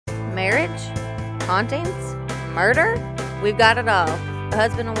marriage, hauntings, murder. We've got it all. A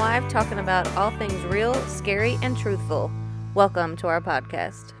husband and wife talking about all things real, scary, and truthful. Welcome to our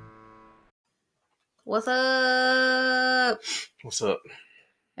podcast. What's up? What's up?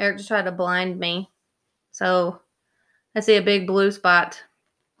 Eric just tried to blind me. So I see a big blue spot.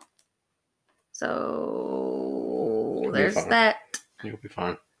 So there's that. You'll be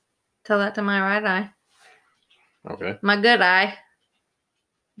fine. Tell that to my right eye. Okay. My good eye.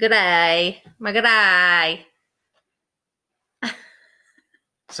 Good eye. My good eye.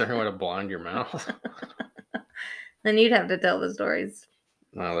 Is there any way to blind your mouth? Then you'd have to tell the stories.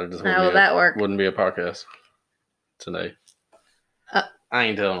 No, there just How would that work? Wouldn't be a podcast today. I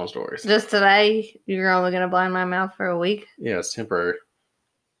ain't telling no stories. Just today, you're only going to blind my mouth for a week? Yeah, it's temporary.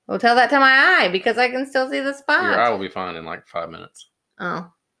 Well, tell that to my eye because I can still see the spot. Your eye will be fine in like 5 minutes.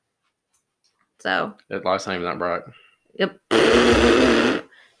 Oh. So. That light's not even that bright. Yep.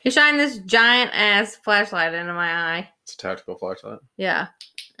 He shined this giant ass flashlight into my eye. It's a tactical flashlight. Yeah.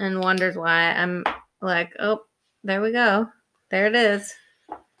 And wonders why I'm like, oh, there we go. There it is.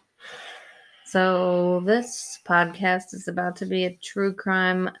 So this podcast is about to be a true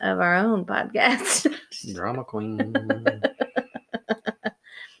crime of our own podcast. Drama queen.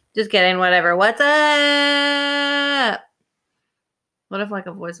 Just kidding, whatever. What's up? What if like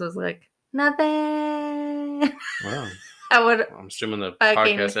a voice was like, nothing? Well, I'm assuming the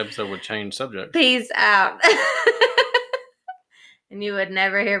podcast episode would change subject. Peace out. And you would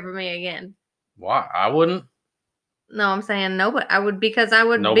never hear from me again. Why? I wouldn't? No, I'm saying nobody. I would, because I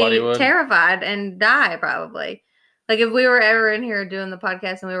would be terrified and die probably. Like if we were ever in here doing the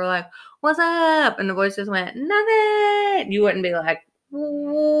podcast and we were like, what's up? And the voice just went, nothing. You wouldn't be like,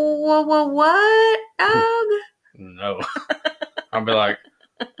 what, dog? No. I'd be like,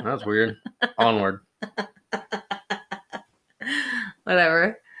 that's weird. Onward.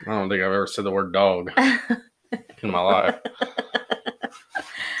 Whatever. I don't think I've ever said the word dog in my life.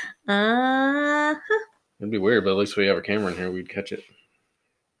 It'd be weird, but at least we have a camera in here. We'd catch it.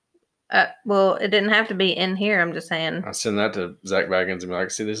 Well, it didn't have to be in here. I'm just saying. I send that to Zach Baggins and be like,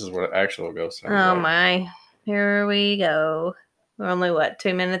 see, this is what actual ghost sounds like. My. Here we go. We're only,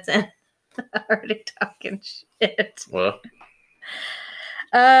 2 minutes in? Already talking shit. Well.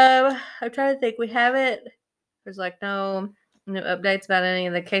 I'm trying to think. We have it. There's no updates about any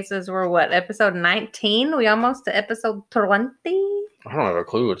of the cases. We're episode 19? We almost to episode 20? I don't have a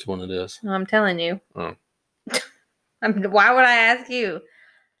clue which one it is. No, I'm telling you. Oh. Why would I ask you?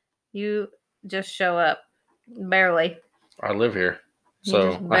 You just show up. Barely. I live here.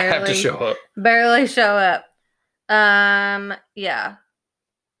 So I have to show up. Barely show up. Yeah.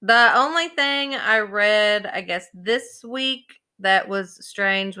 The only thing I read, I guess, this week that was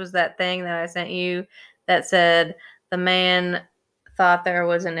strange was that thing that I sent you that said the man thought there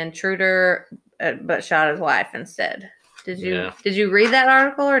was an intruder but shot his wife instead. Did you read that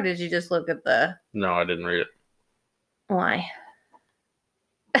article or did you just look at the... No, I didn't read it. Why?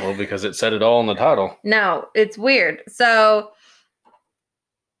 Well, because it said it all in the title. No, it's weird. So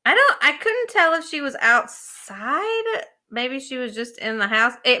I couldn't tell if she was outside. Maybe she was just in the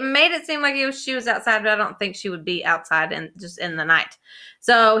house. It made it seem like she was outside, but I don't think she would be outside just in the night.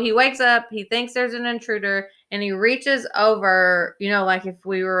 So he wakes up, he thinks there's an intruder, and he reaches over, like if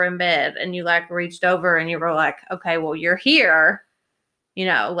we were in bed and you reached over and you were like, okay, well, you're here,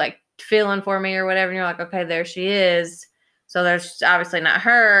 feeling for me or whatever. And you're like, okay, there she is. So there's obviously not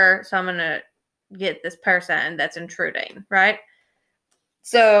her. So I'm going to get this person that's intruding, right?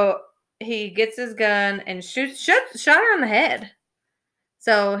 So he gets his gun and shot her in the head.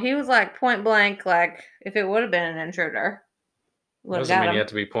 So he was point blank, if it would have been an intruder. Doesn't mean you have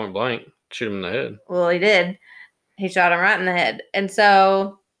to be point blank. Shoot him in the head. Well, he did. He shot him right in the head. And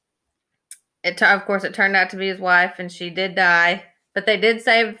so, of course, it turned out to be his wife, and she did die. But they did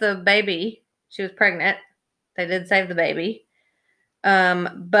save the baby. She was pregnant. They did save the baby.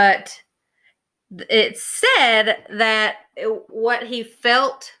 But it said that what he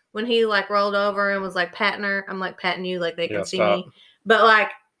felt when he rolled over and was patting her, I'm patting you they can see me. But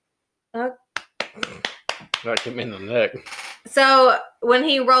that hit me in the neck. So when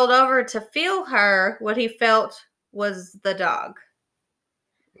he rolled over to feel her, what he felt was the dog.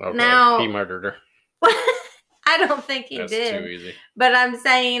 Okay, now he murdered her. I don't think he did. That's too easy. But I'm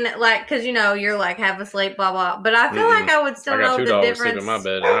saying, because you're have a sleep, blah blah. But I feel like I would still know the difference. I got 2 dogs sleeping in my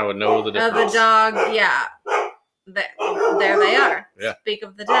bed, and I would know the difference of the dog. Yeah, there they are. Yeah. Speak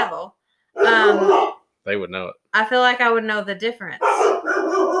of the devil. They would know it. I feel like I would know the difference.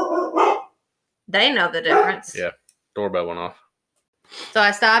 They know the difference. Yeah. Doorbell went off. So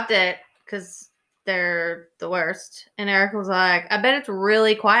I stopped it because they're the worst. And Eric was like, I bet it's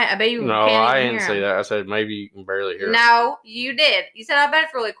really quiet. I bet you No, can't I even didn't hear say them. that. I said maybe you can barely hear it. No, you did. You said, I bet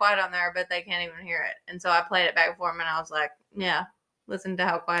it's really quiet on there. I bet they can't even hear it. And so I played it back for him, and I was like, yeah, listen to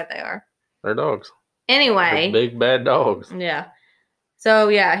how quiet they are. They're dogs. Anyway. They're big, bad dogs. Yeah. So,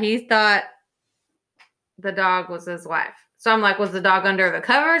 yeah, he thought the dog was his wife. So I'm like, was the dog under the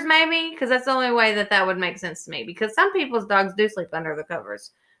covers maybe? Because that's the only way that would make sense to me. Because some people's dogs do sleep under the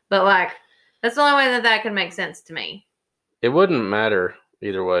covers. But, like, that's the only way that could make sense to me. It wouldn't matter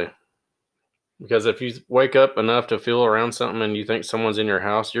either way. Because if you wake up enough to feel around something and you think someone's in your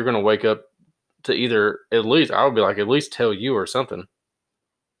house, you're going to wake up to either, at least, I would be like, at least tell you or something.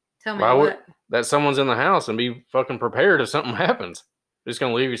 Tell me what? That someone's in the house and be fucking prepared if something happens. Just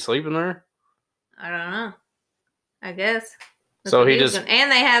going to leave you sleeping there? I don't know. I guess. So he just...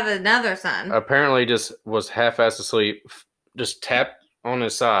 And they have another son. Apparently just was half-assed asleep, just tapped on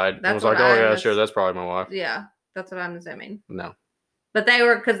his side and was like, oh, yeah, sure, that's probably my wife. Yeah, that's what I'm assuming. No. But they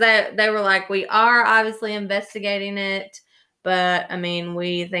were, because they were like, we are obviously investigating it, but, I mean,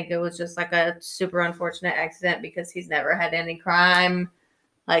 we think it was just like a super unfortunate accident because he's never had any crime.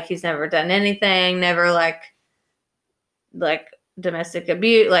 Like, he's never done anything, never, like domestic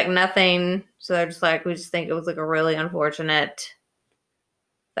abuse, like, nothing. So they're just like, we just think it was, like, a really unfortunate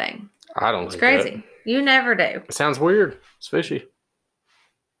thing. I don't think it's crazy. That. You never do. It sounds weird. It's fishy.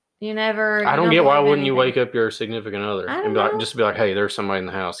 You never. I don't get why wouldn't you wake up your significant other and be like, hey, there's somebody in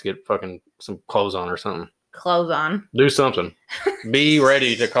the house. Get fucking some clothes on or something. Clothes on. Do something. Be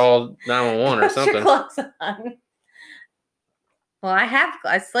ready to call 911 or something. Clothes on. Well,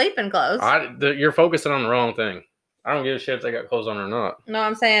 I sleep in clothes. You're focusing on the wrong thing. I don't give a shit if they got clothes on or not. No,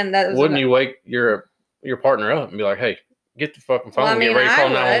 I'm saying that. Wouldn't you wake your partner up and be like, hey, get the fucking phone and get ready to call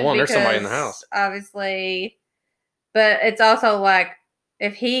 911. There's somebody in the house. Obviously. But it's also like,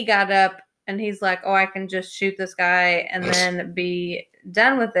 if he got up and he's like, oh, I can just shoot this guy and then be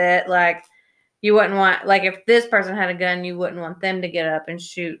done with it, like, you wouldn't want, like, if this person had a gun, you wouldn't want them to get up and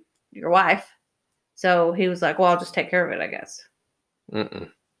shoot your wife. So he was like, well, I'll just take care of it, I guess.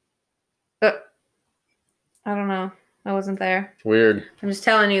 But I don't know. I wasn't there. It's weird. I'm just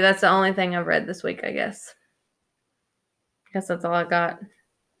telling you, that's the only thing I've read this week, I guess. I guess that's all I got.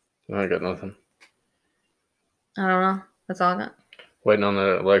 I got nothing. I don't know. That's all I got. Waiting on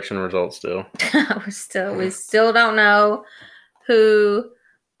the election results still. We still don't know who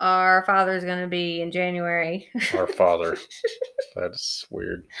our father is going to be in January. Our father. That's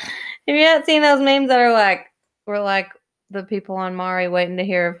weird. Have you not seen those memes that are like, we're like the people on Maury waiting to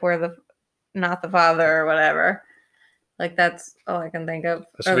hear if we're not the father or whatever? Like, that's all I can think of.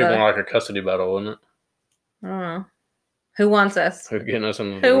 This should be more like a custody battle, wouldn't it? I don't know. Who wants us? Who's getting us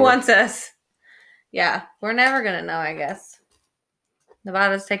in the Who wants us? Yeah, we're never going to know, I guess.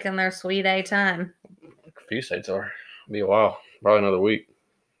 Nevada's taking their sweet A time. A few states are. It'll be a while. Probably another week.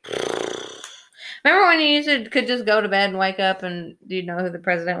 Remember when you could just go to bed and wake up and you'd know who the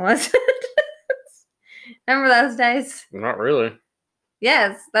president was? Remember those days? Not really.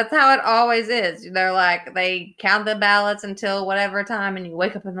 Yes, that's how it always is. They're like, they count the ballots until whatever time, and you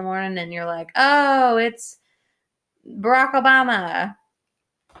wake up in the morning and you're like, oh, it's Barack Obama.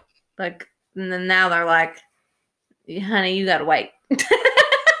 Like, and then now they're like, honey, you gotta wait.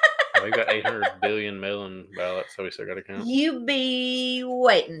 We got 800 billion mail-in ballots, so we still gotta count. You be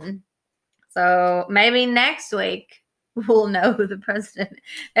waiting. So maybe next week we'll know who the president is.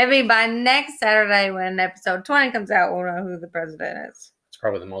 Maybe by next Saturday when episode 20 comes out, we'll know who the president is. It's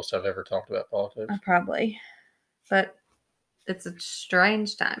probably the most I've ever talked about politics. Probably. But it's a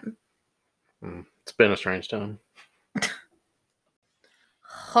strange time. It's been a strange time.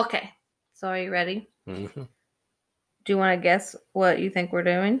 Okay. So are you ready? Mm-hmm. Do you want to guess what you think we're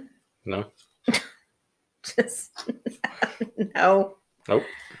doing? No. Just no. Nope.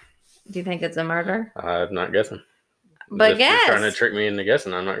 Do you think it's a murder? I'm not guessing. But guess. If you're trying to trick me into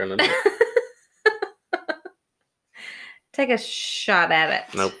guessing, I'm not going to do it. Take a shot at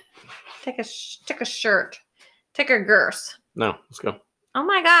it. Nope. Take a shirt. Take a gurse. No, let's go. Oh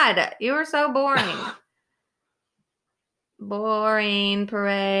my God. You were so boring. Boring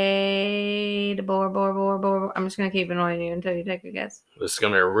parade. Bore. I'm just going to keep annoying you until you take a guess. This is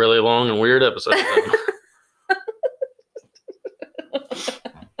going to be a really long and weird episode.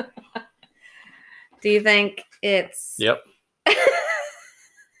 Do you think it's... Yep. I'm going to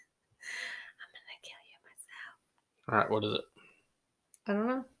kill you myself. All right, what is it? I don't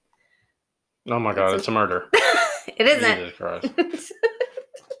know. Oh my God, it's a murder. It isn't. Jesus Christ.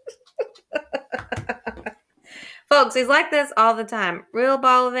 Folks, he's like this all the time. Real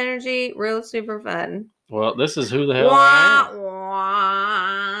ball of energy, real super fun. Well, this is who the hell I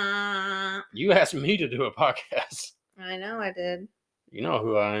am. You asked me to do a podcast. I know I did. You know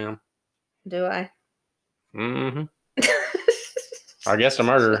who I am. Do I? Mm-hmm. I guess a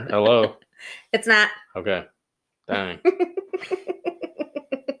murderer. Hello. It's not. Okay. Dang. I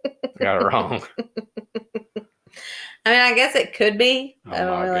got it wrong. I mean, I guess it could be. Oh I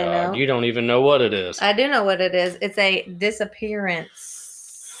don't my really God. know. You don't even know what it is. I do know what it is. It's a disappearance.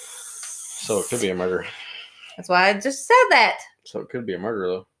 So it could be a murder. That's why I just said that. So it could be a murder,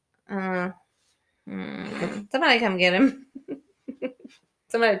 though. Somebody come get him.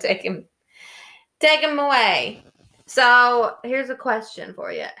 Somebody take him. Take him away. So here's a question for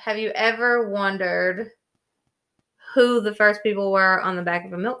you. Have you ever wondered who the first people were on the back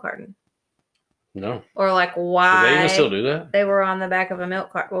of a milk carton? No. Or like why Do they even still do that? they were on the back of a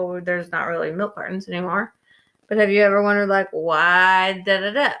milk carton? Well, there's not really milk cartons anymore. But have you ever wondered like why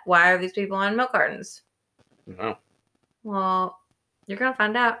Why are these people on milk cartons? No. Well, you're going to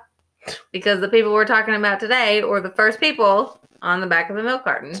find out. Because the people we're talking about today were the first people on the back of a milk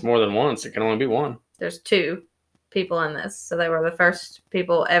carton. It's more than once. It can only be one. There's 2 people in this. So they were the first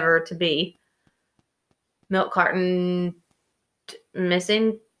people ever to be milk carton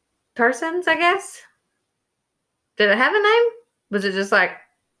missing persons, I guess. Did it have a name? Was it just like,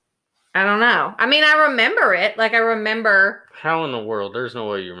 I don't know. I mean, I remember it. Like, I remember. How in the world? There's no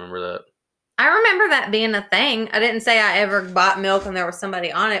way you remember that. I remember that being a thing. I didn't say I ever bought milk and there was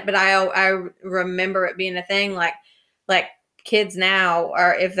somebody on it, but I remember it being a thing. Like kids now,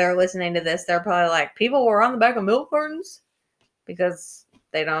 or if they're listening to this, they're probably like, people were on the back of milk cartons, because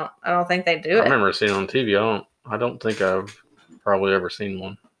I don't think they do it. I remember seeing it on TV. I don't think I've probably ever seen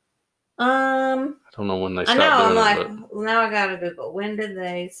one. I don't know when they stopped doing it. Well, now I gotta Google. When did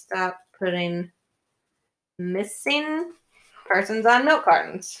they stop putting missing persons on milk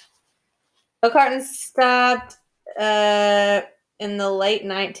cartons? Milk cartons stopped in the late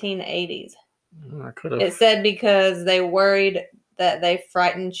 1980s. I could have. It said because they worried that they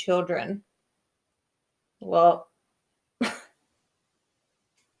frightened children. Well,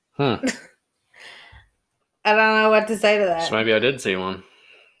 I don't know what to say to that. So maybe I did see one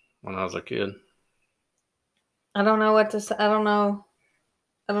when I was a kid. I don't know what to say. I don't know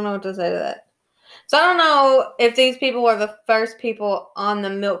what to say to that. So I don't know if these people were the first people on the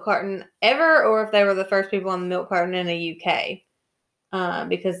milk carton ever, or if they were the first people on the milk carton in the UK,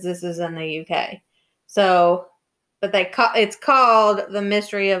 because this is in the UK. So, but it's called The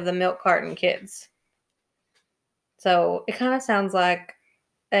Mystery of the Milk Carton Kids. So it kind of sounds like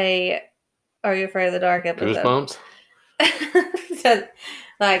a Are You Afraid of the Dark episode. Goosebumps? So,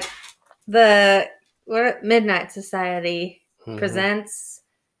 like Midnight Society presents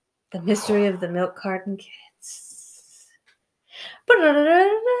The Mystery of the Milk Carton Kids.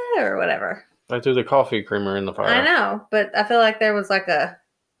 Or whatever. I threw the coffee creamer in the fire. I know, but I feel like there was like a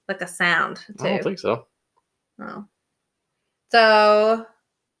sound too. I don't think so. Oh. So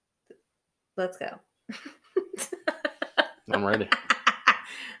let's go. I'm ready.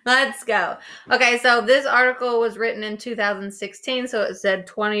 Let's go. Okay, so this article was written in 2016, so it said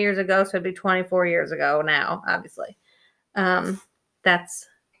 20 years ago, so it'd be 24 years ago now, obviously. That's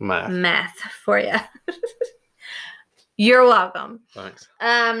math for you. You're welcome. Thanks.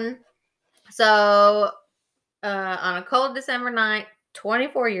 So on a cold December night,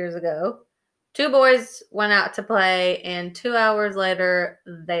 24 years ago, 2 boys went out to play, and 2 hours later,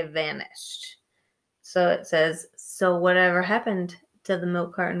 they vanished. So it says, so whatever happened to the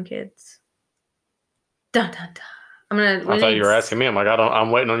milk carton kids? Dun, dun, dun. I thought you were asking me. I'm like,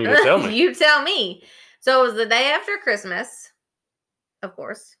 I'm waiting on you to tell me. You tell me. So it was the day after Christmas, of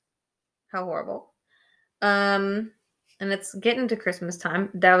course. How horrible. And it's getting to Christmas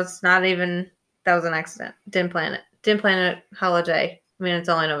time. That was an accident. Didn't plan it holiday. I mean, it's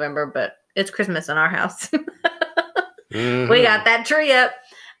only November, but it's Christmas in our house. Mm-hmm. We got that tree up.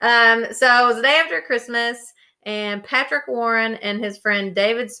 So it was the day after Christmas, and Patrick Warren and his friend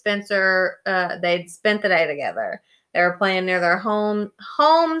David Spencer, they'd spent the day together. They were playing near their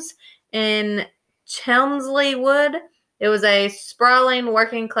homes in Chelmsley Wood. It was a sprawling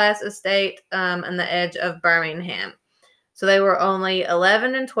working class estate on the edge of Birmingham. So they were only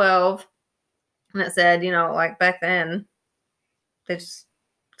 11 and 12. And it said, like back then, it's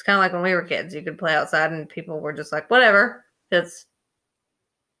kind of like when we were kids. You could play outside and people were just like, whatever. There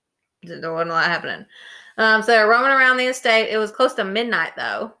wasn't a lot happening. So they were roaming around the estate. It was close to midnight,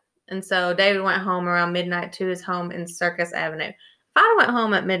 though. And so David went home around midnight to his home in Circus Avenue. If I went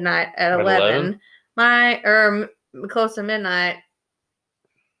home at midnight at 11, close to midnight,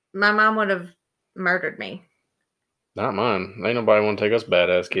 my mom would have murdered me. Not mine. Ain't nobody want to take us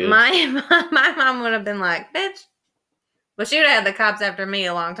badass kids. My mom would have been like, bitch, Well, she would have had the cops after me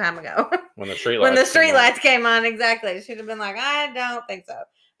a long time ago. When the street When the lights came street on. lights came on, exactly. When the street When the lights street came on. lights came on, exactly. She'd have been like, I don't think so.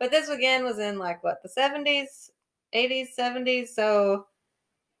 But this again was in like what, the 70s, 80s, 70s. So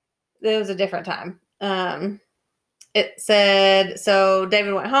it was a different time. It said, so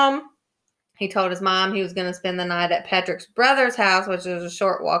David went home. He told his mom he was going to spend the night at Patrick's brother's house, which was a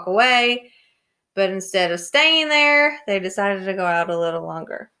short walk away. But instead of staying there, they decided to go out a little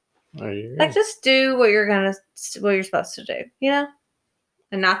longer. There you Like, go. just do what you're supposed to do, you know?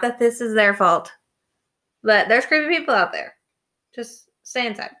 And not that this is their fault. But there's creepy people out there. Just stay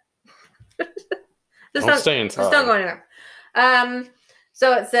inside. Don't stay inside. Just don't go anywhere.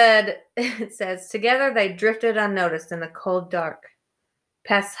 So it says, together they drifted unnoticed in the cold dark,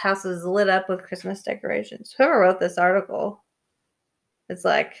 past houses lit up with Christmas decorations. Whoever wrote this article, it's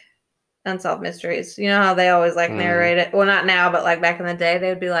like Unsolved Mysteries. You know how they always like narrate it? Well, not now, but like back in the day, they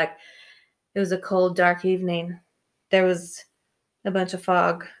would be like, it was a cold, dark evening. There was a bunch of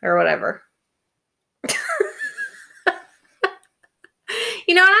fog or whatever.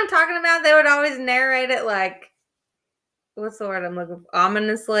 You know what I'm talking about? They would always narrate it like, what's the word I'm looking for?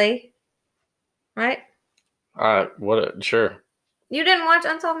 Ominously. Right? Sure. You didn't watch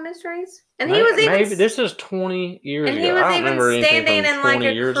Unsolved Mysteries? And he was even... Maybe this is 20 years ago. And he was I don't remember even anything standing from in 20 like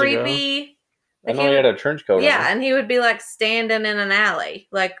a years creepy... ago. Like I know he had a trench coat on. Yeah, and he would be like standing in an alley.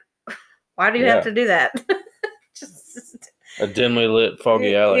 Like, why do you have to do that? Just a dimly lit,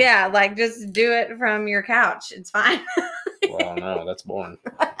 foggy alley. Yeah, like just do it from your couch. It's fine. Well, no, that's boring.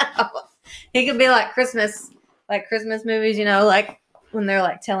 He could be like Christmas movies, you know, like when they're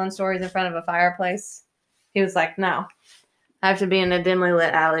like telling stories in front of a fireplace. He was like, no, I have to be in a dimly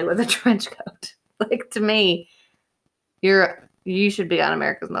lit alley with a trench coat. Like, to me, you should be on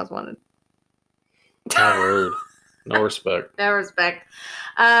America's Most Wanted. How rude. No respect. No respect.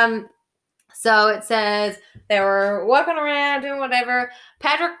 So it says they were walking around doing whatever.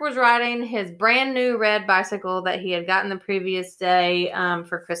 Patrick was riding his brand new red bicycle that he had gotten the previous day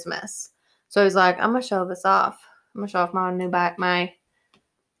for Christmas. So he's like, I'm going to show this off. I'm going to show off my new bike.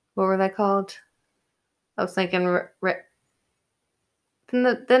 What were they called? I was thinking,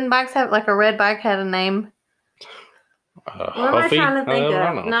 didn't bikes have, like a red bike had a name? What am I trying to think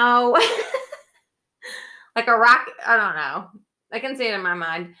of? No. Like a rocket. I don't know. I can see it in my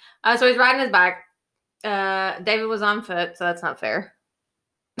mind. So he's riding his bike. David was on foot, so that's not fair.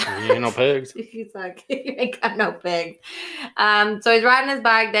 You ain't no pigs. He's like, you ain't got no pigs. So he's riding his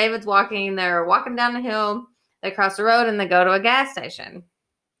bike. David's walking. They're walking down the hill. They cross the road and they go to a gas station.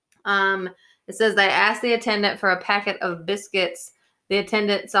 It says they asked the attendant for a packet of biscuits. The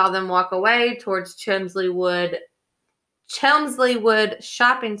attendant saw them walk away towards Chelmsley Wood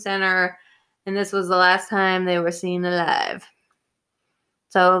Shopping Center, and this was the last time they were seen alive.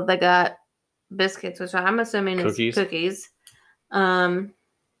 So they got biscuits, which I'm assuming is cookies. And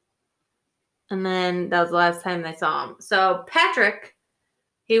then that was the last time they saw him. So Patrick,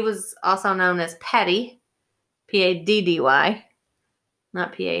 he was also known as Paddy, Paddy,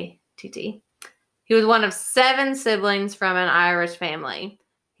 not Patt. He was one of 7 siblings from an Irish family.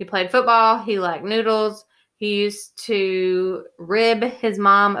 He played football. He liked noodles. He used to rib his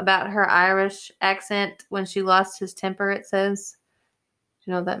mom about her Irish accent when she lost his temper, it says.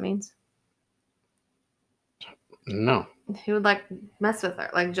 Do you know what that means? No. He would like mess with her,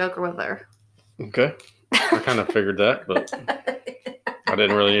 like joke with her. Okay. I kind of figured that, but I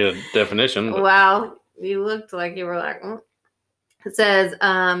didn't really need a definition. But. Wow. You looked like you were like, It says,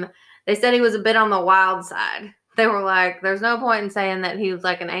 they said he was a bit on the wild side. They were like, there's no point in saying that he was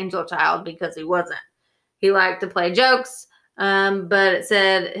like an angel child because he wasn't. He liked to play jokes, but it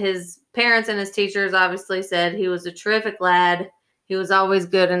said his parents and his teachers obviously said he was a terrific lad. He was always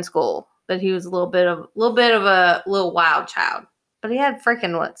good in school, but he was a little bit of a wild child. But he had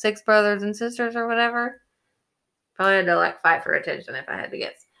freaking 6 brothers and sisters or whatever. Probably had to like fight for attention if I had to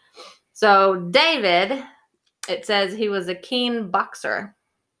guess. So David, it says he was a keen boxer.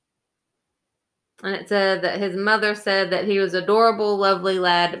 And it said that his mother said that he was adorable, lovely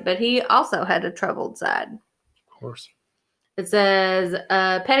lad, but he also had a troubled side. Of course. It says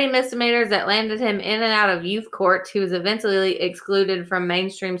petty misdemeanors that landed him in and out of youth court. He was eventually excluded from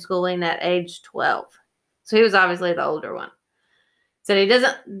mainstream schooling at age 12. So he was obviously the older one. Said he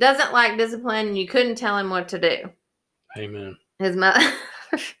doesn't like discipline. You couldn't tell him what to do. Amen. His mother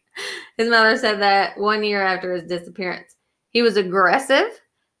said that 1 year after his disappearance, he was aggressive.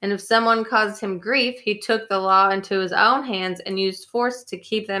 And if someone caused him grief, he took the law into his own hands and used force to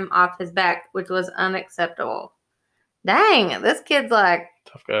keep them off his back, which was unacceptable. Dang, this kid's like...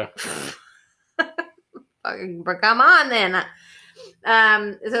 Tough guy. Come on, then.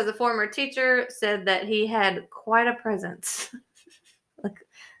 It says a former teacher said that he had quite a presence. Like,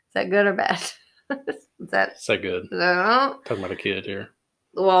 is that good or bad? Is that So good. no? Talking about a kid here.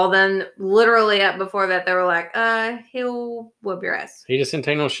 Well, then, literally up before that, they were like, he'll whoop your ass. He just didn't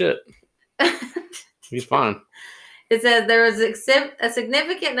take no shit. He's fine. It says there was a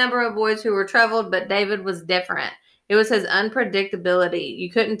significant number of boys who were troubled, but David was different. It was his unpredictability.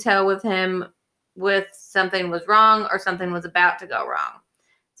 You couldn't tell with him with something was wrong or something was about to go wrong.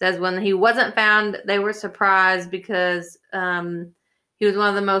 It says when he wasn't found, they were surprised because he was one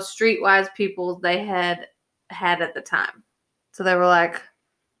of the most streetwise people they had at the time. So they were like,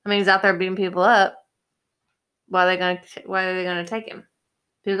 I mean, he's out there beating people up. Why are they gonna take him?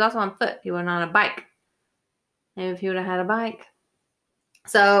 He was also on foot. He wasn't on a bike. Maybe if he would have had a bike.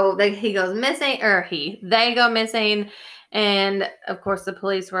 So he goes missing, they go missing, and of course the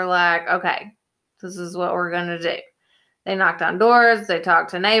police were like, okay, this is what we're gonna do. They knocked on doors, they talked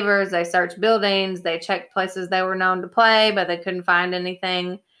to neighbors, they searched buildings, they checked places they were known to play, but they couldn't find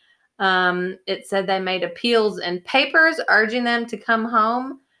anything. It said they made appeals in papers urging them to come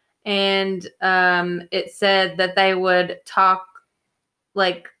home, and it said that they would talk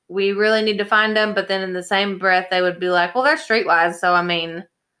like, we really need to find them, but then in the same breath they would be like, well, they're streetwise, so I mean,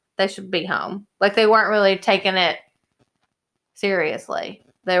 they should be home. Like, they weren't really taking it seriously.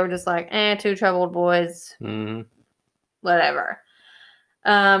 They were just like, two troubled boys, whatever.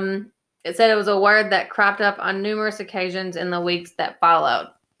 It said it was a word that cropped up on numerous occasions in the weeks that followed.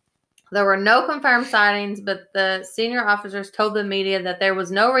 There were no confirmed sightings, but the senior officers told the media that there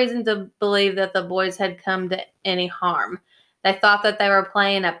was no reason to believe that the boys had come to any harm. They thought that they were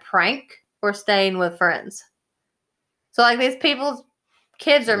playing a prank or staying with friends. So, like, these people's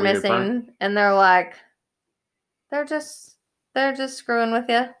kids are missing, prank. And they're like, they're just screwing with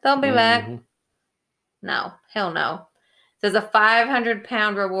you. They'll be back. No, hell no. It says a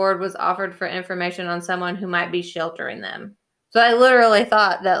 500-pound reward was offered for information on someone who might be sheltering them. So I literally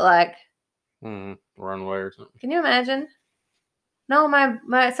thought that, like, run away or something. Can you imagine? No,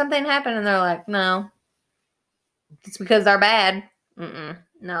 my something happened, and they're like, no. It's because they're bad.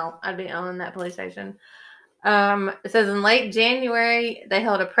 No, I'd be owning that police station. It says in late January, they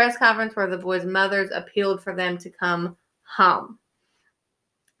held a press conference where the boys' mothers appealed for them to come home.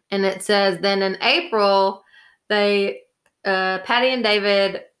 And it says then in April, Patty and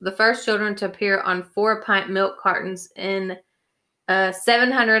David, the first children to appear on 4-pint milk cartons in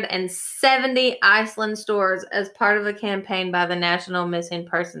 770 Iceland stores as part of a campaign by the National Missing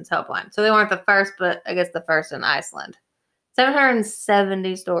Persons Helpline. So they weren't the first, but I guess the first in Iceland.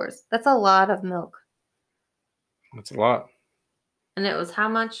 770 stores. That's a lot of milk. That's a lot. And it was how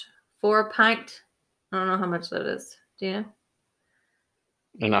much? 4 pint? I don't know how much that is. Do you know?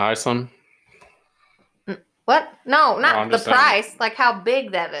 In Iceland? What? No, not the price. Like how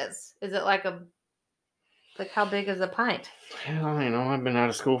big that is. Is it like how big is a pint? Hell, I don't know. I've been out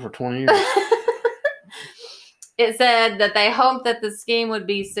of school for 20 years. It said that they hoped that the scheme would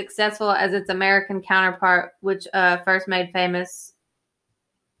be successful as its American counterpart, which first made famous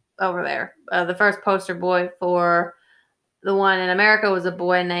over there. The first poster boy for the one in America was a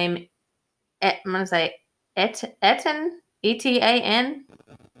boy named, I'm going to say, Etan? E-T-A-N?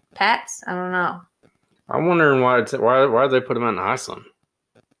 Pats? I don't know. I'm wondering why they put him in Iceland.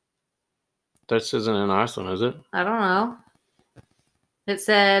 This isn't in Iceland, is it? I don't know. It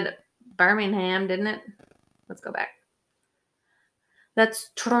said Birmingham, didn't it? Let's go back.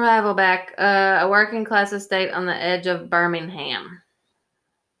 Let's travel back. A working class estate on the edge of Birmingham.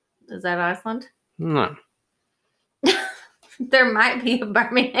 Is that Iceland? No. There might be a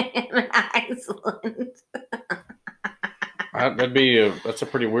Birmingham in Iceland. That's a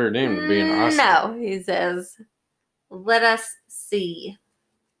pretty weird name to be in Iceland. No, he says, let us see.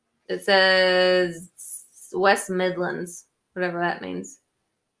 It says West Midlands, whatever that means.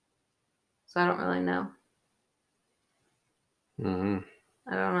 So I don't really know. I don't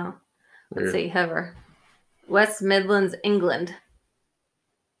know. Let's see, hover. West Midlands, England.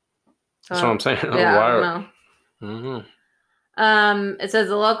 That's what I'm saying. Yeah, I don't know. It says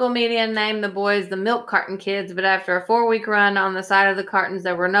the local media named the boys the milk carton kids, but after a 4-week run on the side of the cartons,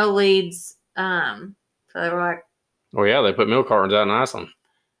 there were no leads. So they were like, "Oh yeah, they put milk cartons out in Iceland.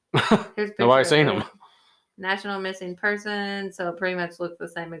 Nobody's seen them." National Missing Person, so it pretty much looked the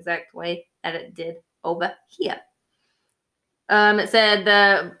same exact way that it did over here. It said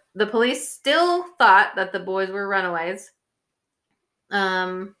the police still thought that the boys were runaways.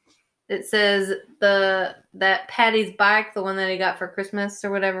 It says that Patty's bike, the one that he got for Christmas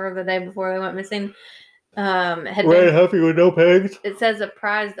or whatever, the day before they went missing, had red huffy with no pegs. It says a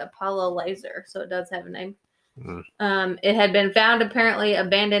prized Apollo laser, so it does have a name. It had been found apparently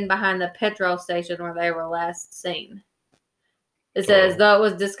abandoned behind the petrol station where they were last seen. It says, though it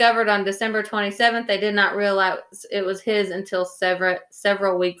was discovered on December 27th, they did not realize it was his until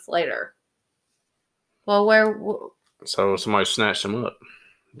several weeks later. Well, So somebody snatched him up.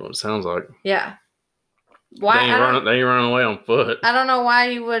 What it sounds like. Yeah. Why they ain't running away on foot. I don't know why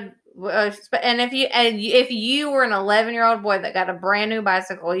you would. And if you were an 11-year-old boy that got a brand new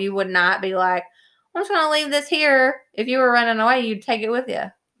bicycle, you would not be like, I'm just going to leave this here. If you were running away, you'd take it with you.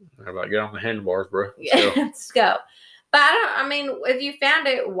 How about get on the handlebars, bro? Let's go. But if you found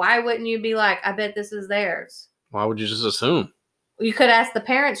it, why wouldn't you be like, I bet this is theirs? Why would you just assume? You could ask the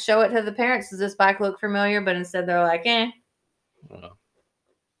parents, show it to the parents. Does this bike look familiar? But instead they're like, Wow.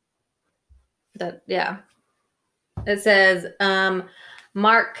 Yeah. It says,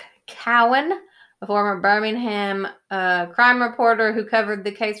 Mark Cowan, a former Birmingham crime reporter who covered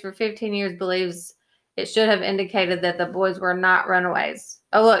the case for 15 years, believes it should have indicated that the boys were not runaways.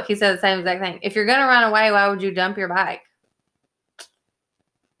 Oh, look, he said the same exact thing. If you're going to run away, why would you dump your bike?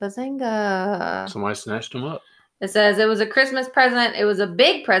 Bazinga. Somebody snatched him up. It says it was a Christmas present. It was a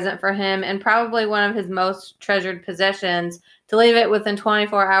big present for him and probably one of his most treasured possessions. To leave it within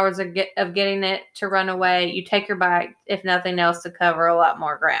 24 hours of getting it to run away, you take your bike, if nothing else, to cover a lot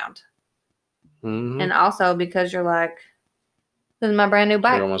more ground. Mm-hmm. And also because you're like, this is my brand new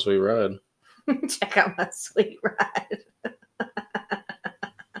bike. Check out my sweet ride. Check out my sweet ride.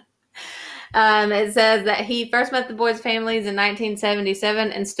 It says that he first met the boys' families in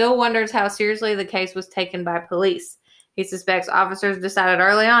 1977 and still wonders how seriously the case was taken by police. He suspects officers decided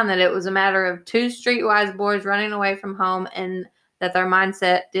early on that it was a matter of two streetwise boys running away from home and that their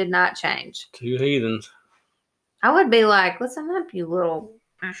mindset did not change. Two heathens. I would be like, listen up, you little...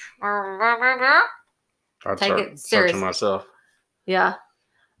 I'd take start it seriously. searching myself. Yeah.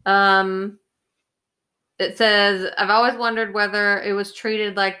 It says, I've always wondered whether it was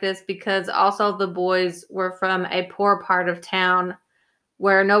treated like this because also the boys were from a poor part of town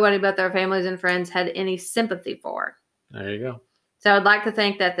where nobody but their families and friends had any sympathy for. There you go. So I'd like to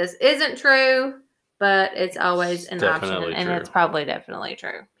think that this isn't true, but it's always an option. And it's probably definitely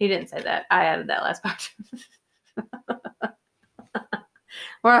true. He didn't say that. I added that last part.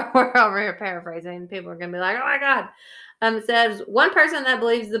 We're over here paraphrasing. People are going to be like, oh my God. It says, one person that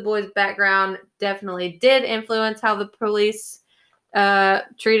believes the boy's background definitely did influence how the police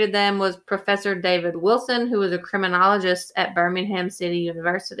treated them was Professor David Wilson, who was a criminologist at Birmingham City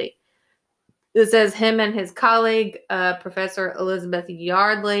University. It says him and his colleague, Professor Elizabeth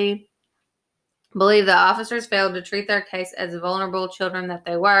Yardley, believe the officers failed to treat their case as vulnerable children that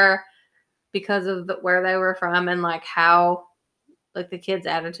they were because of where they were from and like how like the kid's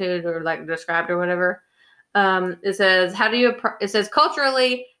attitude or like described or whatever. It says,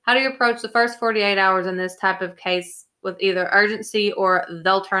 culturally, how do you approach the first 48 hours in this type of case with either urgency or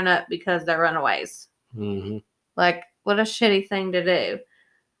they'll turn up because they're runaways? Mm-hmm. Like, what a shitty thing to do.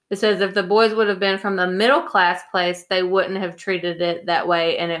 It says if the boys would have been from the middle class place, they wouldn't have treated it that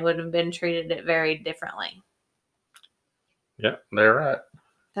way and it would have been treated it very differently. Yeah, they're right.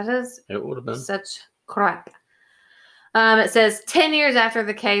 That is it would have been such crap. It says 10 years after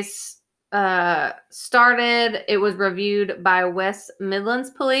the case started, it was reviewed by West Midlands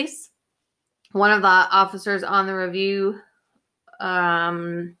Police. One of the officers on the review,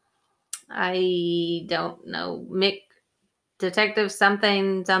 I don't know, Detective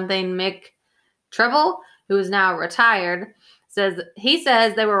Mick Treble, who is now retired, says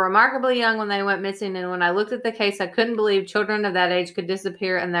they were remarkably young when they went missing, and when I looked at the case, I couldn't believe children of that age could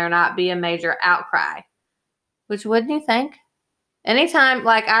disappear and there not be a major outcry. Which, wouldn't you think? Anytime,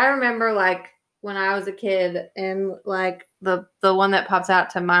 like, I remember, like, when I was a kid, and, like, the one that pops out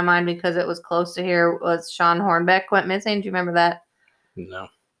to my mind because it was close to here was Sean Hornbeck went missing. Do you remember that? No.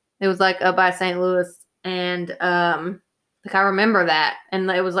 It was, like, up by St. Louis, and, like, I remember that,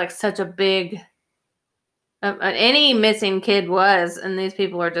 and it was, like, such a big, any missing kid was, and these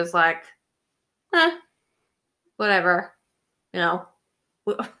people are just like, whatever, you know,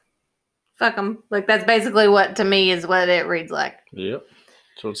 fuck them. Like, that's basically what, to me, is what it reads like. Yep.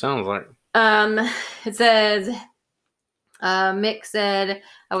 That's what it sounds like. It says, Mick said,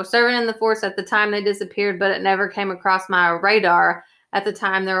 I was serving in the force at the time they disappeared, but it never came across my radar. At the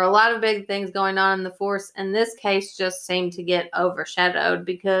time, there were a lot of big things going on in the force, and this case just seemed to get overshadowed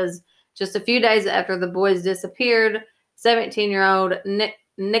because just a few days after the boys disappeared, 17-year-old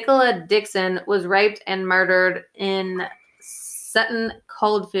Nicola Dixon was raped and murdered in Sutton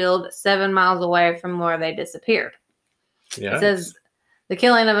Coldfield, 7 miles away from where they disappeared. Yes. It says the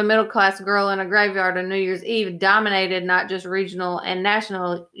killing of a middle-class girl in a graveyard on New Year's Eve dominated not just regional and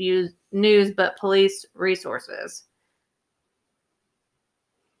national news, but police resources.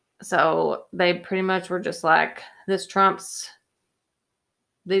 So they pretty much were just like, this trumps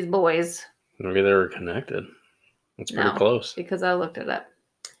these boys. Maybe they were connected. It's pretty close. Because I looked it up.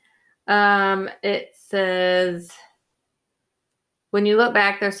 It says, when you look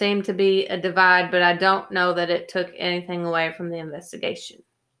back, there seemed to be a divide, but I don't know that it took anything away from the investigation.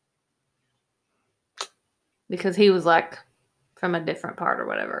 Because he was like from a different part or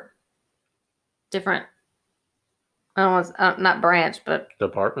whatever. Different. I don't know, not branch, but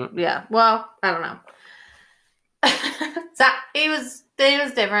department. Yeah. Well, I don't know. So he was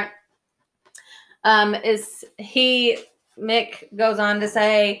different. Mick goes on to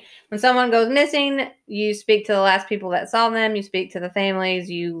say, when someone goes missing, you speak to the last people that saw them, you speak to the families,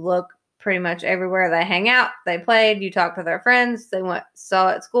 you look pretty much everywhere they hang out, they played, you talk to their friends, they saw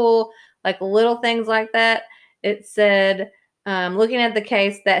at school, like little things like that. It said, looking at the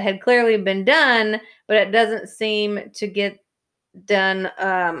case that had clearly been done, but it doesn't seem to get done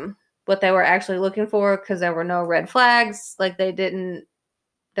what they were actually looking for, because there were no red flags. Like there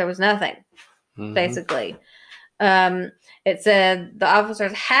was nothing, basically. It said the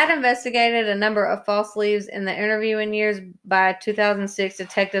officers had investigated a number of false leads in the interviewing years. By 2006,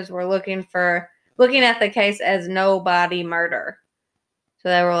 detectives were looking at the case as no body murder. So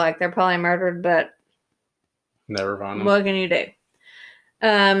they were like, they're probably murdered, but never found them. What can you do?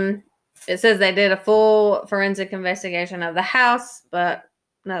 It says they did a full forensic investigation of the house, but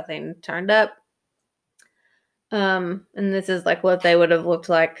nothing turned up. And this is like what they would have looked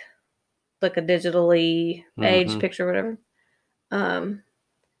like a digitally aged picture, whatever.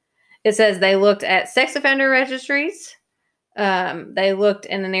 It says they looked at sex offender registries. They looked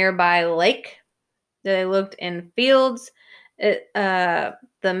in a nearby lake. They looked in fields. The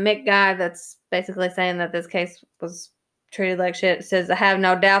Mick guy that's basically saying that this case was treated like shit says, I have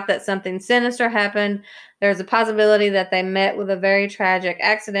no doubt that something sinister happened. There's a possibility that they met with a very tragic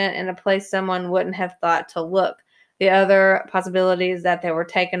accident in a place someone wouldn't have thought to look. The other possibility is that they were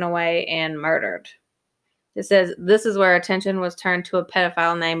taken away and murdered. It says this is where attention was turned to a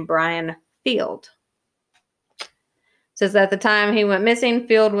pedophile named Brian Field. It says at the time he went missing,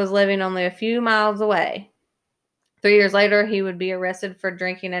 Field was living only a few miles away. 3 years later, he would be arrested for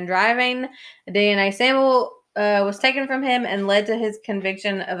drinking and driving. A DNA sample was taken from him and led to his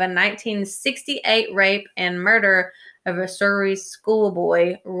conviction of a 1968 rape and murder of a Surrey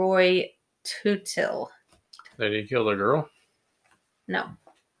schoolboy, Roy Tutill. Did he kill the girl? No.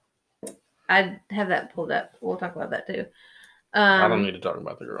 I have that pulled up. We'll talk about that too. I don't need to talk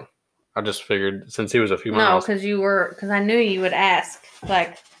about the girl. I just figured since he was a few miles. No, because I knew you would ask.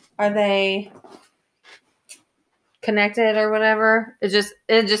 Like, are they connected or whatever? It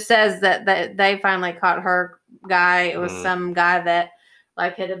just says that they finally caught her guy. It was some guy that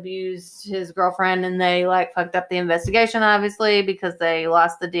like had abused his girlfriend, and they like fucked up the investigation, obviously, because they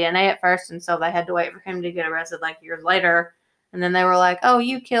lost the DNA at first, and so they had to wait for him to get arrested like years later. And then they were like, "Oh,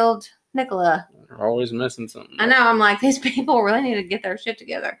 you killed Nicola." They're always missing something. I know. I'm like, these people really need to get their shit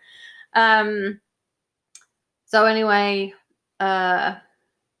together. So anyway, I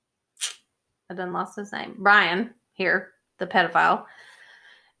done lost his name. Brian here, the pedophile.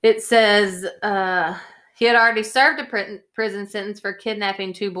 It says he had already served a prison sentence for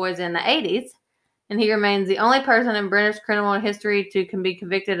kidnapping 2 boys in the 80s, and he remains the only person in British criminal history to can be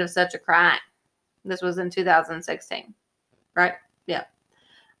convicted of such a crime. This was in 2016, right? Yeah.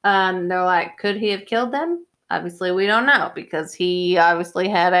 They're like, could he have killed them? Obviously, we don't know, because he obviously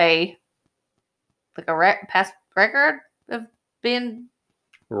had a past record of being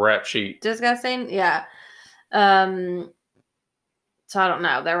rap sheet disgusting. Yeah. So I don't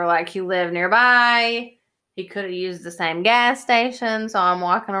know. They were like, he lived nearby. He could have used the same gas station. So I'm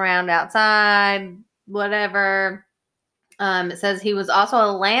walking around outside, whatever. It says he was also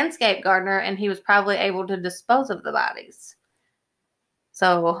a landscape gardener, and he was probably able to dispose of the bodies.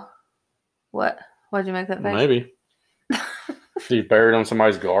 So what? Why'd you make that face? Maybe. He's buried on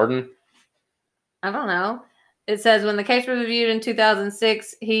somebody's garden. I don't know. It says when the case was reviewed in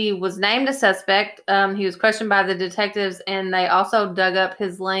 2006, he was named a suspect. He was questioned by the detectives, and they also dug up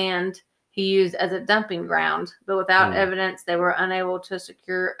his land he used as a dumping ground. But without evidence, they were unable to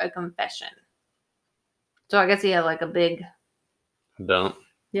secure a confession. So I guess he had like a big dump.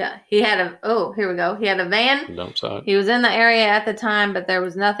 Yeah, he had here we go. He had a van. Dump site. He was in the area at the time, but there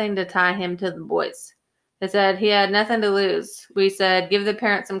was nothing to tie him to the boys. They said he had nothing to lose. We said, give the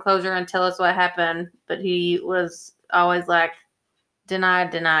parents some closure and tell us what happened. But he was always like, deny,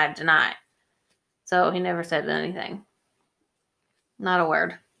 deny, deny. So he never said anything. Not a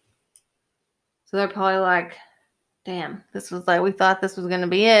word. So they're probably like, damn, this was like, we thought this was going to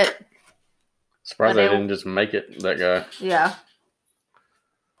be it. Surprised they didn't just make it, that guy. Yeah.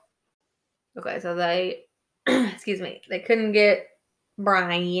 Okay, so they, excuse me, they couldn't get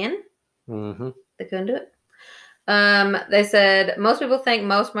Brian. Mm-hmm. They couldn't do it. They said most people think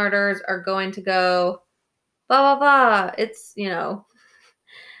most murders are going to go blah blah blah. It's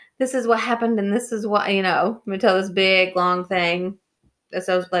this is what happened and this is what let me tell this big long thing.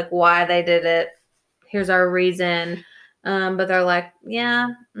 So like why they did it. Here's our reason. But they're like, yeah,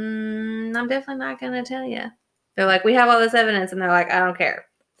 I'm definitely not gonna tell you. They're like, we have all this evidence, and they're like, I don't care.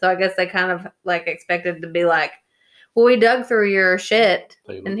 So I guess they kind of like expected to be like, well, we dug through your shit,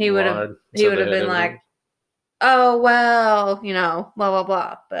 and he would have been like, oh well, blah blah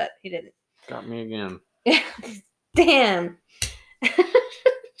blah. But he didn't. Got me again. Damn.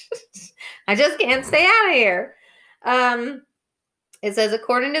 I just can't stay out of here. It says,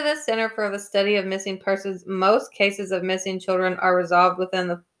 according to the Center for the Study of Missing Persons, most cases of missing children are resolved within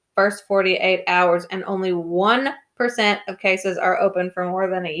the first 48 hours, and only 1% of cases are open for more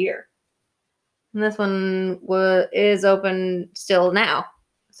than a year. And this one is open still now.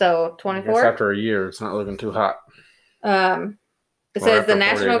 So 24. After a year, it's not looking too hot. It says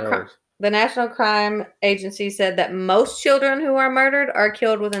the National Crime Agency said that most children who are murdered are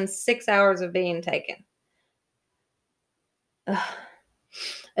killed within 6 hours of being taken.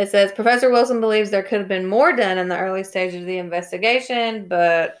 It says Professor Wilson believes there could have been more done in the early stage of the investigation,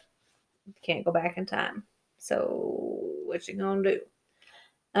 but you can't go back in time. So what you gonna do?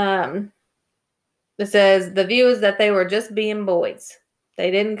 It says the view is that they were just being boys.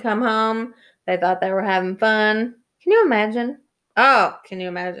 They didn't come home. They thought they were having fun. Can you imagine? Oh, can you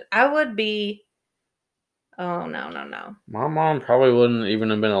imagine? I would be. Oh, no. My mom probably wouldn't even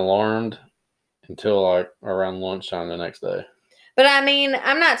have been alarmed until like around lunchtime the next day. But I mean,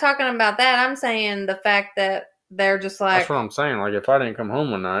 I'm not talking about that. I'm saying the fact that they're just like. That's what I'm saying. Like, if I didn't come home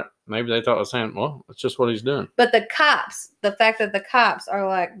one night, maybe they thought I was saying, well, it's just what he's doing. But the fact that the cops are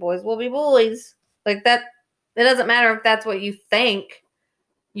like, boys will be boys. Like that, it doesn't matter if that's what you think.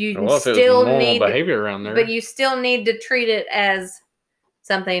 Still need behavior around there. But you still need to treat it as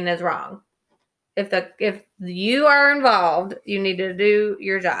something is wrong. If you are involved, you need to do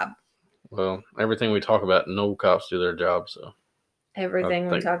your job. Well, everything we talk about, no cops do their job, so. Everything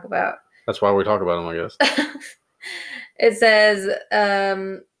we talk about. That's why we talk about them, I guess. It says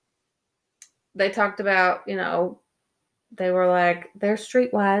they talked about, they were like, they're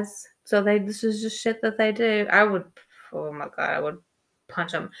streetwise, so this is just shit that they do. Oh my God, I would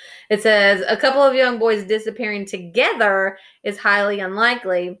punch them. It says a couple of young boys disappearing together is highly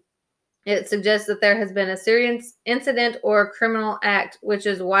unlikely. It suggests that there has been a serious incident or criminal act, which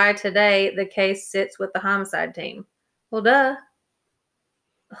is why today the case sits with the homicide team. Well, duh.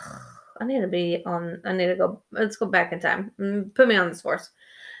 I need to go. Let's go back in time. Put me on this force.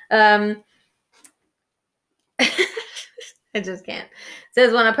 I just can't. It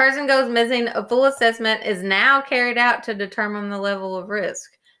says when a person goes missing, a full assessment is now carried out to determine the level of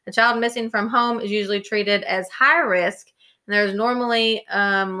risk. A child missing from home is usually treated as high risk, and there's normally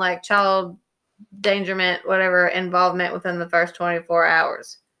like child endangerment, whatever, involvement within the first 24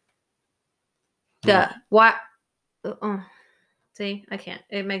 hours. Duh. Why? See, I can't.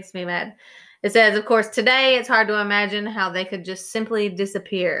 It makes me mad. It says, of course, today it's hard to imagine how they could just simply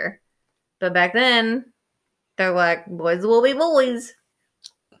disappear. But back then, they're like, boys will be boys.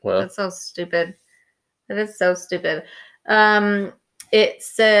 Well, that's so stupid. That is so stupid. It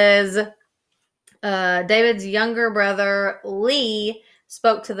says David's younger brother, Lee,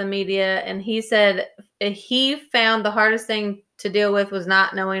 spoke to the media, and he said he found the hardest thing to deal with was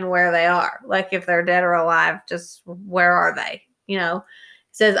not knowing where they are. Like if they're dead or alive, just where are they? It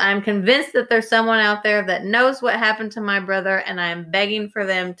says, I'm convinced that there's someone out there that knows what happened to my brother, and I am begging for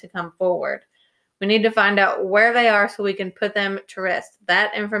them to come forward. We need to find out where they are so we can put them to rest.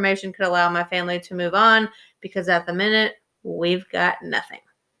 That information could allow my family to move on, because at the minute, we've got nothing.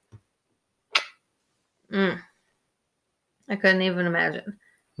 I couldn't even imagine.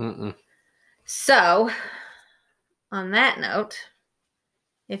 So, on that note,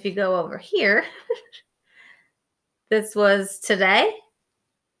 if you go over here, this was today,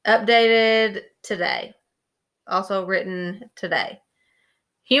 updated today, also written today.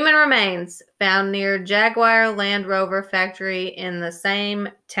 Human remains found near Jaguar Land Rover factory in the same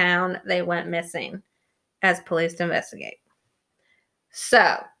town they went missing as police investigate.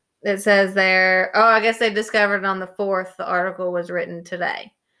 So, it says there, I guess they discovered on the 4th, the article was written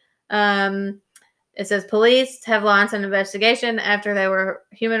today. It says police have launched an investigation after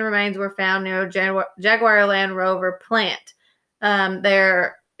human remains were found near Jaguar Land Rover plant.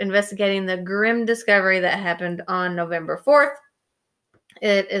 They're investigating the grim discovery that happened on November 4th.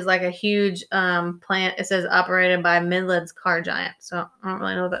 It is like a huge plant. It says operated by Midland's car giant. So I don't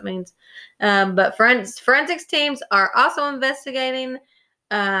really know what that means. But forensics teams are also investigating.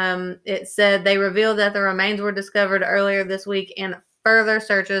 It said they revealed that the remains were discovered earlier this week and further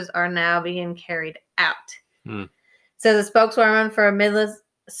searches are now being carried out. So the spokeswoman for Midland's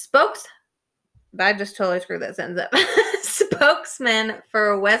I just totally screwed that sentence up. Spokesman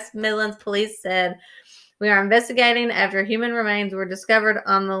for West Midlands Police said, "We are investigating after human remains were discovered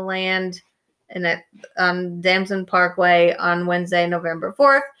on the land on Damson Parkway on Wednesday, November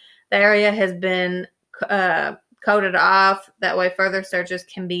 4th. The area has been coded off. That way further searches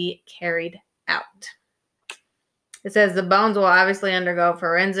can be carried out." It says the bones will obviously undergo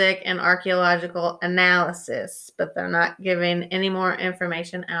forensic and archaeological analysis, but they're not giving any more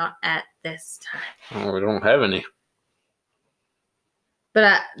information out at this time. Oh, we don't have any.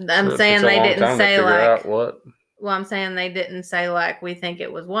 But I'm saying they didn't say like what. Well, I'm saying they didn't say like we think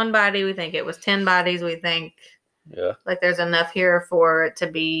it was one body, we think it was 10 bodies, we think like there's enough here for it to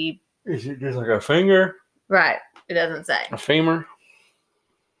be. Is it just like a finger? Right. It doesn't say. A femur?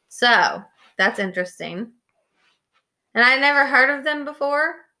 So that's interesting. And I never heard of them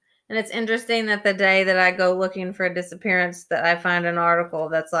before. And it's interesting that the day that I go looking for a disappearance that I find an article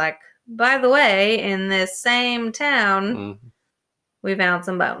that's like, by the way, in this same town, we found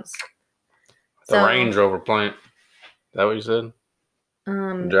some bones. The Range Rover plant. Is that what you said?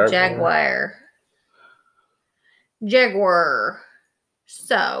 Jaguar.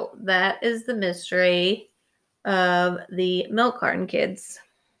 So that is the mystery of the milk carton kids.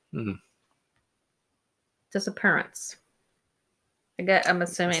 Disappearance. I'm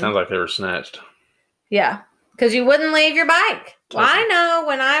assuming. Sounds like they were snatched. Yeah. Because you wouldn't leave your bike. Well, I know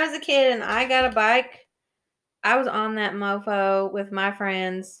when I was a kid and I got a bike, I was on that mofo with my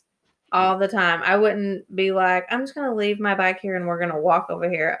friends all the time. I wouldn't be like, I'm just going to leave my bike here and we're going to walk over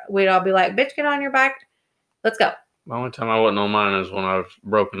here. We'd all be like, bitch, get on your bike. Let's go. The only time I wasn't on mine is when I've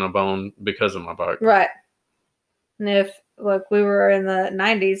broken a bone because of my bike. Right. And we were in the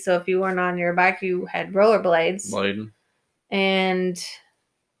 90s, so if you weren't on your bike, you had rollerblades. And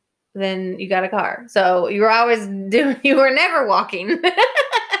then you got a car. So you were never walking.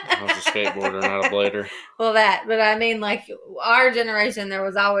 I was a skateboarder, not a blader. Well, but I mean, like our generation, there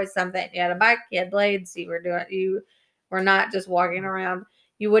was always something. You had a bike, you had blades, you were not just walking around.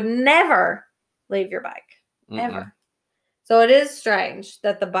 You would never leave your bike. Ever. So it is strange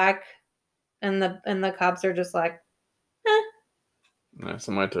that the bike and the cops are just like, Yeah,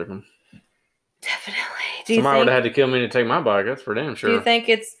 somebody took them. Definitely. Somebody would have had to kill me to take my bike. That's for damn sure. Do you think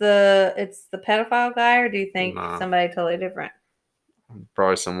it's the pedophile guy, or do you think somebody totally different?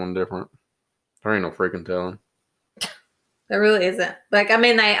 Probably someone different. There ain't no freaking telling. There really isn't. Like, I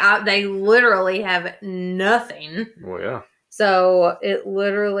mean, they literally have nothing. Well, yeah. So it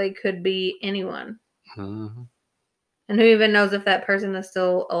literally could be anyone. And who even knows if that person is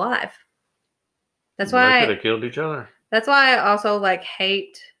still alive? That's why they could have killed each other. That's why I also like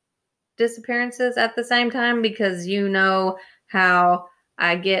hate disappearances at the same time, because you know how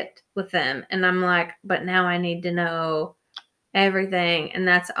I get with them, and I'm like, but now I need to know everything, and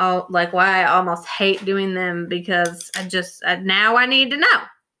that's all like why I almost hate doing them, because now I need to know,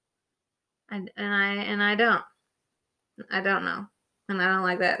 and I don't know, and I don't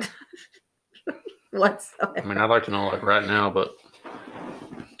like that whatsoever. I mean, I'd like to know like right now, but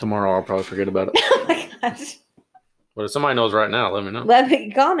tomorrow I'll probably forget about it. Oh my gosh. But if somebody knows right now, let me know.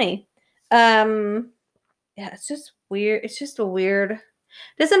 Call me. Yeah, it's just weird. It's just a weird.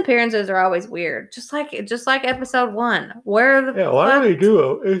 Disappearances are always weird. Just like episode 1. Where the fuck why did he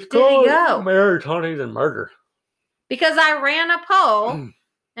do it? It's called go? Marriage, Hauntings, and Murder. Because I ran a poll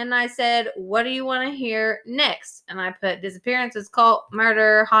and I said, what do you want to hear next? And I put disappearances, cult,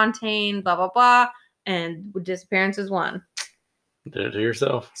 murder, haunting, blah, blah, blah. And disappearances won. Did it to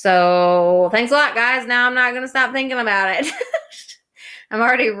yourself. So thanks a lot, guys. Now I'm not going to stop thinking about it. I'm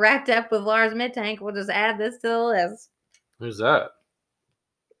already wrapped up with Lars Midtank. We'll just add this to the list. Who's that?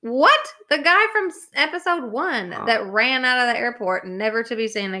 What? The guy from episode 1 that ran out of the airport, never to be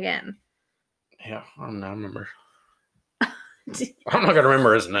seen again. Yeah, I don't remember. I'm not going to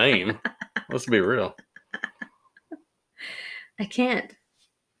remember his name. Let's be real. I can't.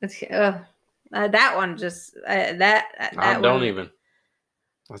 That one just I don't even.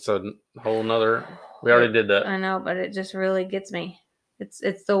 That's a whole nother. We already did that. I know, but it just really gets me. It's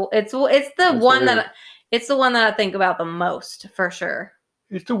the one that I think about the most, for sure.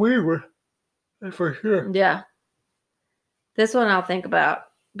 It's the weird one, that's for sure. Yeah, this one I'll think about,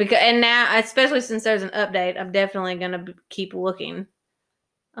 and now, especially since there's an update, I'm definitely gonna keep looking.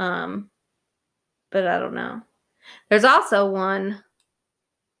 But I don't know. There's also one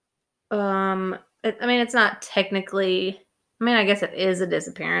I mean, it's not technically. I mean, I guess it is a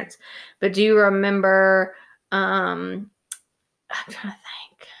disappearance. But do you remember? I'm trying to think.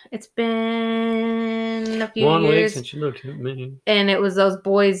 It's been a few 1 week years, since you looked at me. and it was those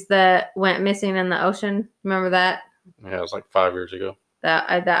boys that went missing in the ocean. Remember that? Yeah, it was like 5 years ago.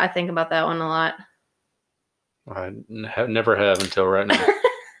 I think about that one a lot. Never have until right now.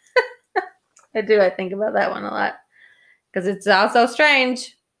 I do. I think about that one a lot because it's also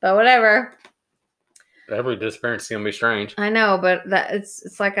strange, but whatever. Every disappearance is gonna be strange. I know, but that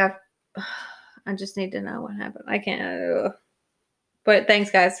it's like I just need to know what happened. I can't. But thanks,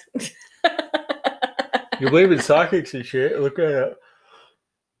 guys. You believe in psychics and shit? Look at it.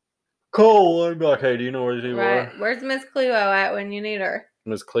 Cole, I'd be like, hey, do you know where these people Right. are? Where's Miss Cleo at when you need her?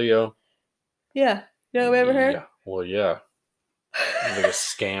 Miss Cleo. Yeah. You don't remember her? Yeah. Well, yeah. The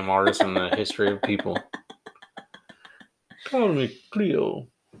biggest scam artist in the history of people. Call me Cleo.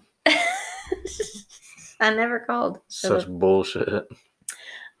 I never called. Such bullshit.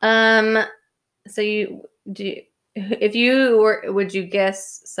 So if you were, would you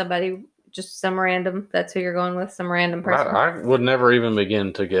guess somebody, just some random? That's who you're going with, some random person. I would never even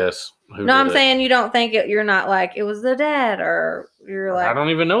begin to guess who. No, did I'm it. saying you don't think it. You're not like it was the dad, or you're like I don't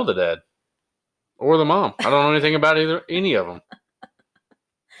even know the dad or the mom. I don't know anything about any of them.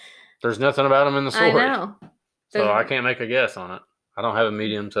 There's nothing about them in the story. I know. So I can't make a guess on it. I don't have a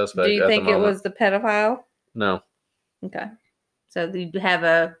medium suspect. Do you think it was the pedophile? No. Okay. So you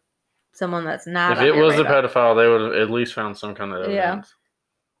have someone that's not. If it was a pedophile, they would have at least found some kind of evidence.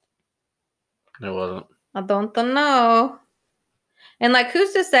 Yeah. It wasn't. I don't know. And like,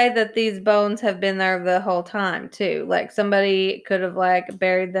 who's to say that these bones have been there the whole time too? Like somebody could have like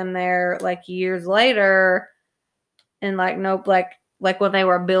buried them there like years later, and like nope, like when they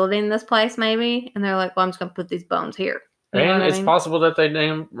were building this place maybe, and they're like, well, I'm just gonna put these bones here. You and it's possible that they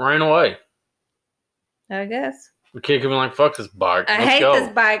ran away. I guess. The kid could be like, fuck this bike. I hate this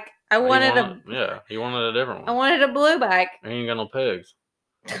bike. I wanted he wanted a different one. I wanted a blue bike. He ain't got no pegs.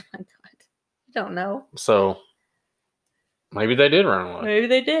 Oh my god. I don't know. So maybe they did run away. Maybe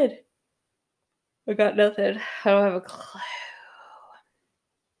they did. I got nothing. I don't have a clue.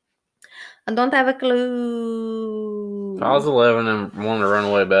 I don't have a clue. If I was 11 and wanted to run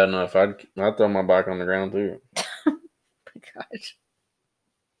away bad enough, I'd throw my bike on the ground too. Oh my gosh.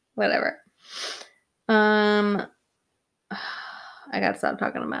 Whatever. I gotta stop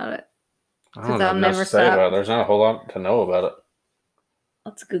talking about it. I don't have much to say about it. There's not a whole lot to know about it.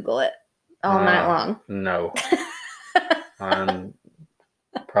 Let's Google it all night long. No. I'm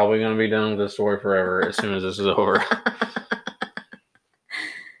probably going to be done with this story forever as soon as this is over.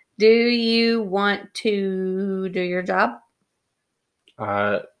 Do you want to do your job?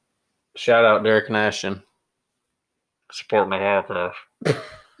 Shout out Derek and Ashton. Support my podcast.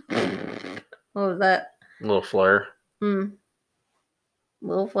 What was that? A little flare.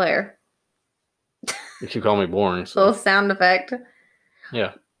 Little flare. You keep calling me boring. So. Little sound effect.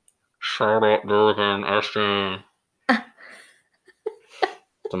 Yeah. Shout out Derek and Ashton.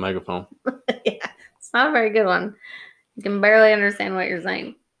 It's a megaphone. Yeah. It's not a very good one. You can barely understand what you're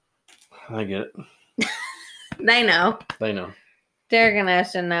saying. I get it. They know. They know. Derek and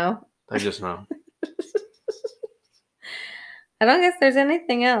Ashton know. They just know. I don't guess there's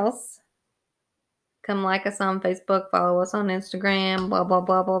anything else. Come like us on Facebook, follow us on Instagram, blah, blah,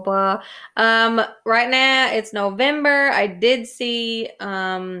 blah, blah, blah. Right now, it's November. I did see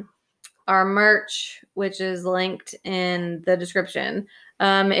our merch, which is linked in the description.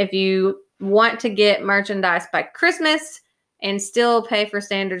 If you want to get merchandise by Christmas and still pay for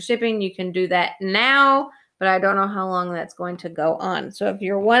standard shipping, you can do that now, but I don't know how long that's going to go on. So if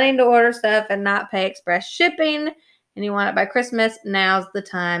you're wanting to order stuff and not pay express shipping and you want it by Christmas, now's the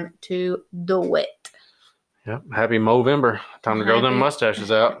time to do it. Yep. Happy Movember. Time to grow them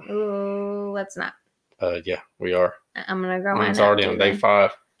mustaches out. Ooh, let's not. Yeah, we are. I'm going to grow mine out. Mine's already on day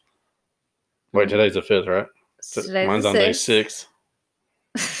 5. Wait, today's the 5th, right? Today's mine's on day 6.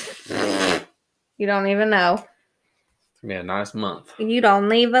 You don't even know. It's going to be a nice month. You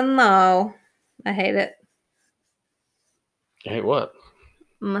don't even know. I hate it. You hate what?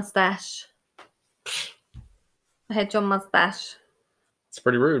 Mustache. I hate your mustache. It's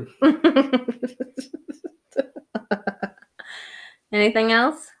pretty rude. Anything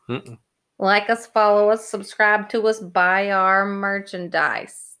else? Mm-mm. Like us, follow us, subscribe to us, buy our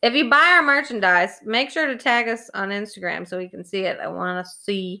merchandise. If you buy our merchandise, make sure to tag us on Instagram so we can see it. I want to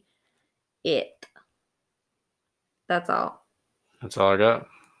see it. That's all. That's all I got.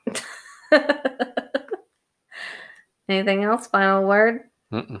 Anything else? Final word?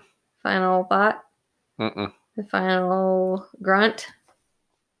 Mm-mm. Final thought? Mm-mm. The final grunt?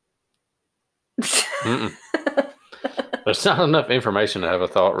 Mm-mm. There's not enough information to have a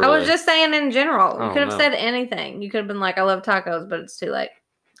thought, I really. was just saying in general. You Oh, could have no. said anything. You could have been like, I love tacos, but it's too late.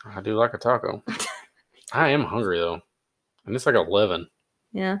 I do like a taco. I am hungry, though. And it's like 11.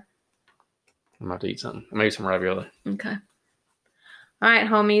 Yeah. I'm about to eat something. Maybe some ravioli. Okay. All right,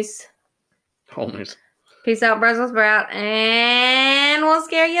 homies. Homies. Peace out, Brussels sprout, and we'll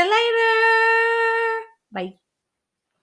scare you later. Bye.